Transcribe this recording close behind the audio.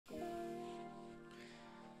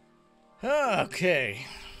Okay,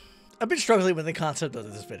 I've been struggling with the concept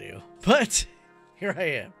of this video, but here I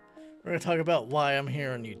am. We're gonna talk about why I'm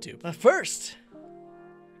here on YouTube. But first,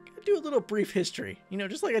 I'll do a little brief history,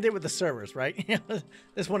 just like I did with the servers, right?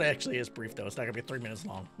 This one actually is brief though, it's not gonna be 3 minutes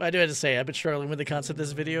long. But I do have to say, I've been struggling with the concept of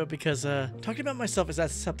this video because talking about myself is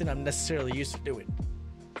not something I'm necessarily used to doing.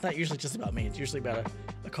 It's not usually just about me, it's usually about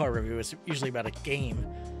a car review, it's usually about a game.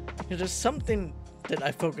 There's something that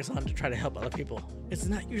I focus on to try to help other people. It's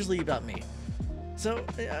not usually about me. So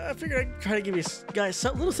I figured I'd try to give you guys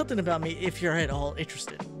a little something about me if you're at all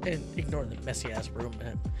interested. And ignore the messy ass room.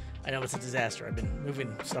 I know it's a disaster. I've been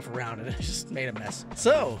moving stuff around and I just made a mess.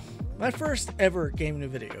 So my first ever gaming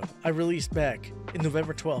video I released back in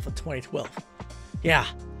November 12th of 2012. Yeah,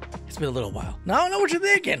 it's been a little while. Now I don't know what you're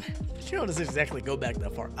thinking. You don't exactly go back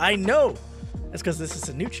that far. I know. That's because this is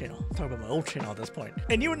a new channel. I'm talking about my old channel at this point.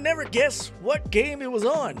 And you would never guess what game it was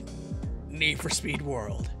on. Need for Speed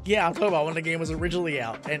World. Yeah, I'm talking about when the game was originally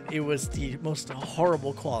out, and it was the most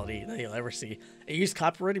horrible quality that you'll ever see. It used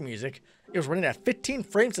copyrighted music. It was running at 15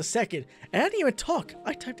 frames a second, and I didn't even talk.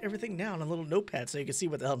 I typed everything down on a little notepad so you can see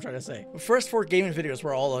what the hell I'm trying to say. The first 4 gaming videos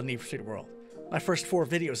were all on Need for Speed World. My first 4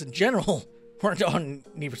 videos in general weren't on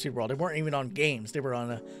Need for Speed World. They weren't even on games. They were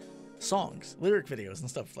on songs, lyric videos, and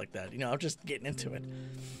stuff like that. I was just getting into it.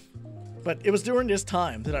 But it was during this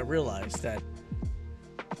time that I realized that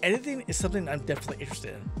editing is something I'm definitely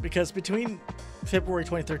interested in, because between February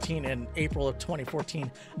 2013 and April of 2014,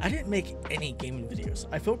 I didn't make any gaming videos.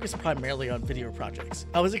 I focused primarily on video projects.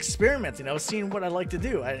 I was experimenting. I was seeing what I like to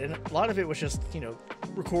do. And a lot of it was just,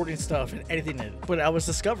 recording stuff and editing it. But I was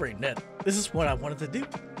discovering that this is what I wanted to do.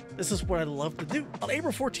 This is what I love to do. On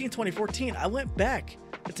April 14, 2014, I went back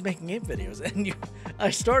into making game videos, and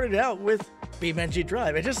I started out with BeamNG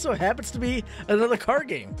Drive. It just so happens to be another car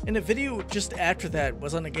game. And the video just after that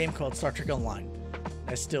was on a game called Star Trek Online.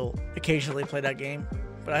 I still occasionally play that game,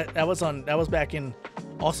 but that was back in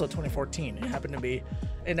also 2014. It happened to be,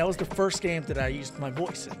 and that was the first game that I used my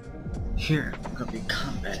voice in. Here, I'm gonna be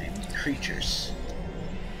combating creatures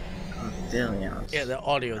called Delions. Yeah, the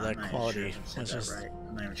audio, that quality was just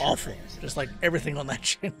awful, just like everything on that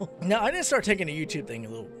channel. Now, I didn't start taking the YouTube thing a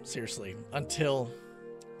little seriously until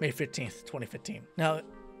May 15th, 2015. Now,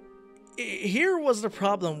 here was the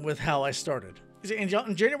problem with how I started.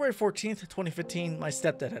 On January 14th, 2015, my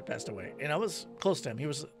stepdad had passed away, and I was close to him. He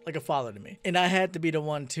was like a father to me. And I had to be the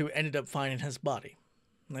one to ended up finding his body.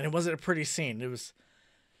 And it wasn't a pretty scene.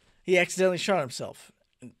 He accidentally shot himself.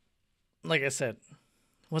 Like I said,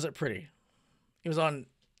 it wasn't pretty. He was on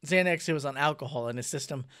Xanax, he was on alcohol in his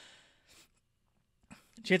system.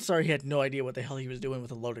 Chances are he had no idea what the hell he was doing with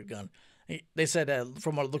a loaded gun. They said that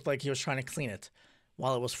from what it looked like, he was trying to clean it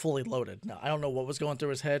while it was fully loaded. Now, I don't know what was going through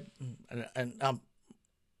his head, and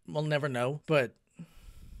we'll never know, but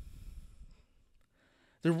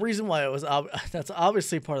the reason why it was that's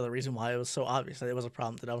obviously part of the reason why it was so obvious that it was a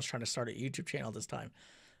problem that I was trying to start a YouTube channel this time.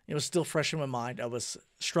 It was still fresh in my mind. I was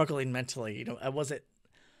struggling mentally. I wasn't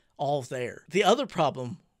all there. The other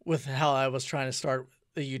problem with how I was trying to start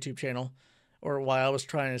the YouTube channel, or why I was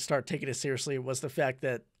trying to start taking it seriously, was the fact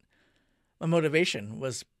that my motivation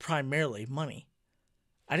was primarily money.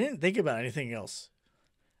 I didn't think about anything else.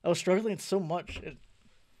 I was struggling so much.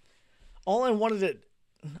 I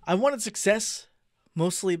wanted success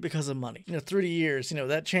mostly because of money. Through the years,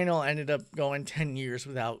 that channel ended up going 10 years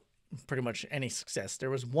without pretty much any success. There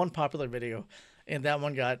was one popular video, and that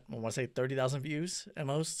one got, I want to say, 30,000 views at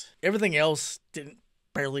most. Everything else didn't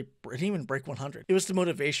even break 100. It was the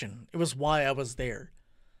motivation. It was why I was there.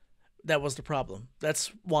 That was the problem.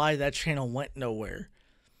 That's why that channel went nowhere.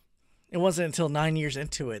 It wasn't until 9 years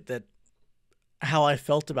into it that how I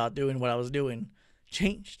felt about doing what I was doing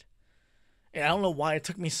changed. And I don't know why it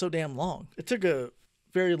took me so damn long. It took a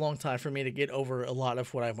very long time for me to get over a lot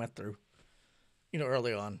of what I went through,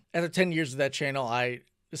 early on. After 10 years of that channel, I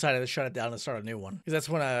decided to shut it down and start a new one. Because that's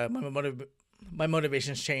when my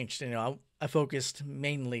motivations changed. I focused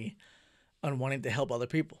mainly on wanting to help other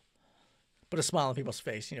people. Put a smile on people's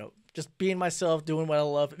face, just being myself, doing what I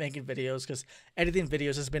love, making videos, because editing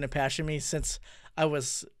videos has been a passion to me since I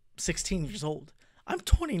was 16 years old. I'm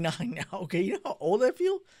 29 now, okay? You know how old I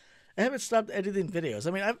feel? I haven't stopped editing videos.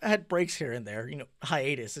 I mean, I've had breaks here and there,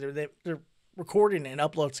 hiatus. Their recording and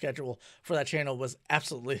upload schedule for that channel was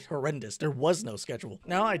absolutely horrendous. There was no schedule.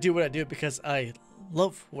 Now I do what I do because I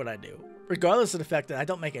love what I do, regardless of the fact that I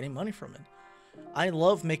don't make any money from it. I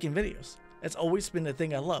love making videos. That's always been the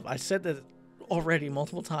thing I love. I said that already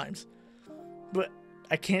multiple times, but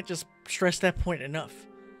I can't just stress that point enough.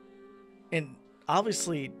 And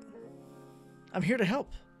obviously, I'm here to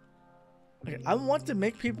help. I want to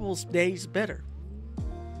make people's days better.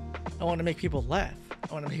 I want to make people laugh.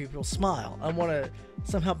 I want to make people smile. I want to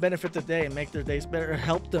somehow benefit the day and make their days better,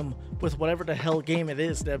 help them with whatever the hell game it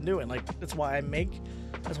is that I'm doing. Like, that's why I made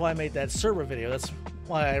that server video. That's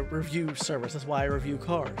why I review servers. That's why I review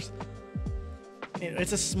cars. You know,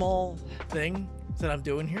 it's a small thing that I'm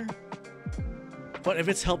doing here, but if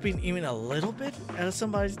it's helping even a little bit out of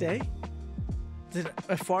somebody's day, then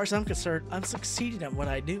as far as I'm concerned, I'm succeeding at what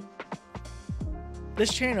I do.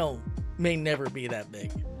 This channel may never be that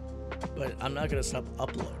big, but I'm not going to stop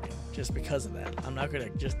uploading just because of that. I'm not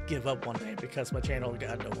going to just give up one day because my channel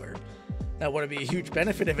got nowhere. Now, would it be a huge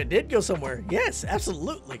benefit if it did go somewhere? Yes,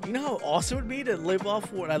 absolutely. You know how awesome it would be to live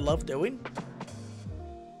off what I love doing?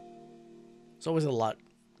 There's always a lot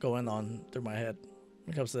going on through my head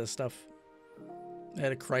when it comes to this stuff. I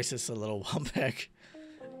had a crisis a little while back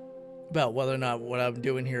about whether or not what I'm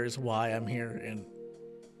doing here is why I'm here, and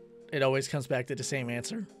it always comes back to the same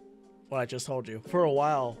answer, what I just told you. For a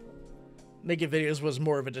while, making videos was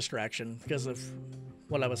more of a distraction because of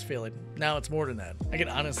what I was feeling. Now it's more than that. I can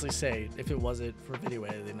honestly say, if it wasn't for video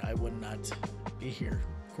editing, I would not be here.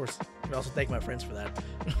 Of course, I can also thank my friends for that.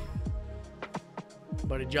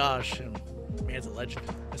 Buddy Josh, and man's a legend.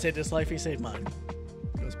 I saved his life, he saved mine.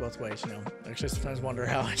 It goes both ways, you know. I actually sometimes wonder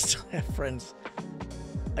how I still have friends.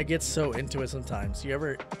 I get so into it sometimes. You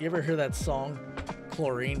ever hear that song,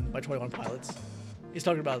 Chlorine, by 21 Pilots? He's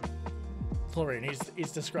talking about chlorine.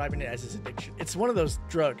 He's describing it as his addiction. It's one of those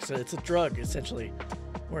drugs. So it's a drug, essentially,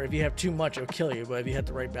 where if you have too much, it'll kill you, but if you have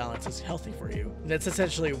the right balance, it's healthy for you. And that's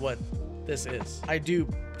essentially what this is. I do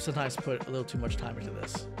sometimes put a little too much time into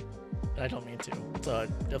this, and I don't mean to. So I'm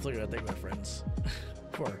definitely gonna thank my friends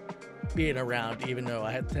for being around, even though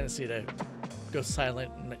I had a tendency to go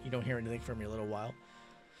silent and you don't hear anything from me a little while.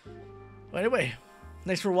 But anyway,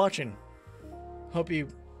 thanks for watching. Hope you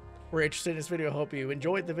were interested in this video. Hope you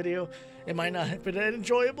enjoyed the video. It might not have been that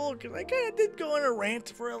enjoyable because I kind of did go on a rant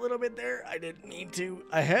for a little bit there. I didn't mean to.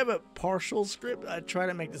 I have a partial script. I try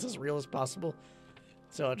to make this as real as possible.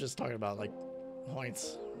 So I'm just talking about like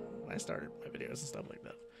points when I started my videos and stuff like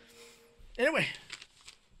that. Anyway,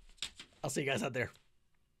 I'll see you guys out there.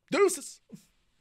 Deuces!